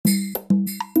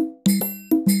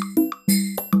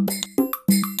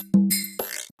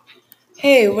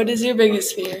Hey, what is your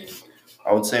biggest fear?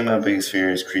 I would say my biggest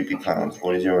fear is creepy clowns.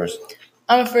 What is yours?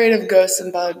 I'm afraid of ghosts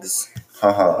and bugs.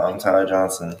 Haha, I'm Tyler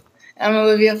Johnson. I'm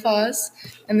Olivia Foss,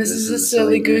 and this is the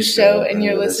Silly Goose Show, and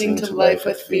you're listening to Life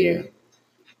with Fear.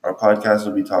 Our podcast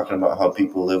will be talking about how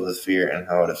people live with fear and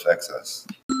how it affects us.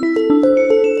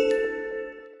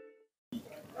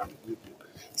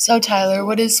 So, Tyler,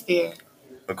 what is fear?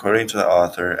 According to the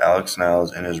author Alex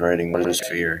Niles in his writing What is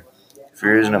Fear?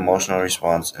 Fear is an emotional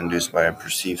response induced by a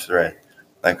perceived threat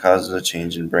that causes a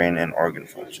change in brain and organ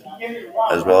function,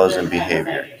 as well as in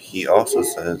behavior. He also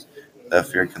says that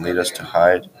fear can lead us to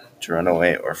hide, to run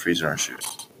away, or freeze in our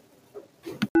shoes.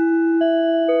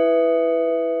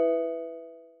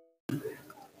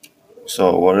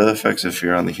 So, what are the effects of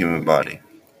fear on the human body?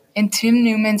 In Tim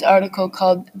Newman's article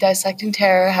called Dissecting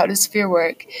Terror, How Does Fear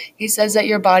Work? He says that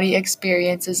your body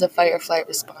experiences a fight or flight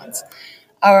response.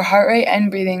 Our heart rate and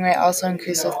breathing rate also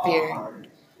increase with fear.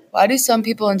 Why do some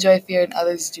people enjoy fear and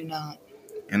others do not?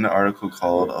 In the article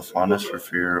called A Fondness for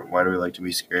Fear, Why Do We Like to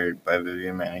Be Scared by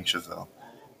Vivian Manning Chaffel,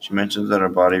 she mentions that our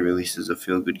body releases a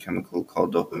feel-good chemical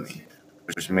called dopamine,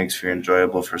 which makes fear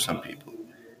enjoyable for some people.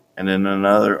 And in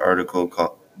another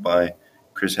article by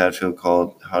Chris Hadfield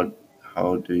called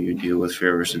How Do You Deal with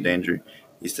Fear versus Danger,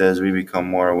 he says we become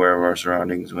more aware of our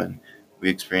surroundings when we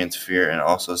experience fear, and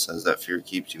also says that fear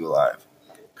keeps you alive.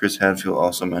 Chris Hadfield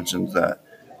also mentions that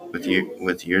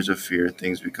with years of fear,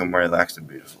 things become more relaxed and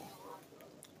beautiful.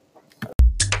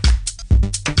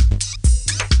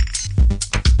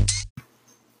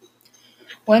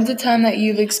 When's the time that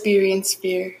you've experienced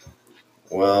fear?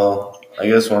 Well, I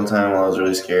guess one time I was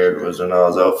really scared was when I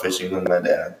was out fishing with my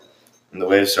dad. And the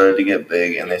waves started to get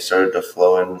big and they started to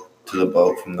flow into the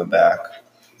boat from the back.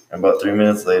 And about 3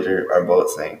 minutes later, our boat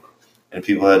sank and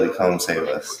people had to come save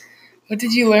us. What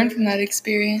did you learn from that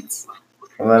experience?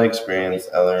 From that experience,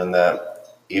 I learned that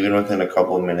even within a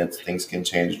couple of minutes, things can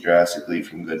change drastically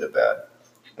from good to bad.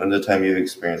 When's the time you've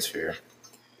experienced fear?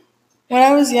 When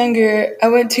I was younger, I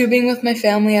went tubing with my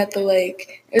family at the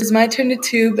lake. It was my turn to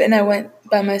tube, and I went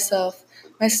by myself.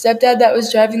 My stepdad that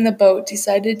was driving the boat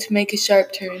decided to make a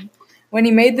sharp turn. When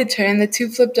he made the turn, the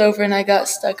tube flipped over and I got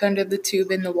stuck under the tube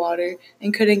in the water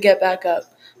and couldn't get back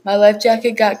up. My life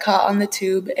jacket got caught on the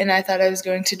tube, and I thought I was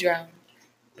going to drown.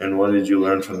 And what did you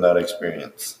learn from that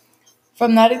experience?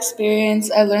 From that experience,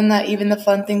 I learned that even the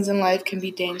fun things in life can be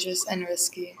dangerous and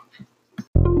risky.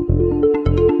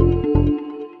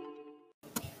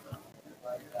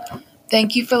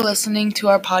 Thank you for listening to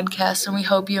our podcast, and we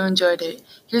hope you enjoyed it.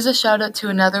 Here's a shout out to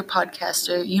another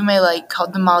podcaster you may like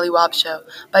called The Molly Wop Show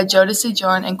by Jodeci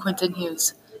Jorn and Quentin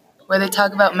Hughes, where they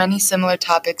talk about many similar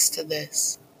topics to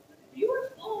this.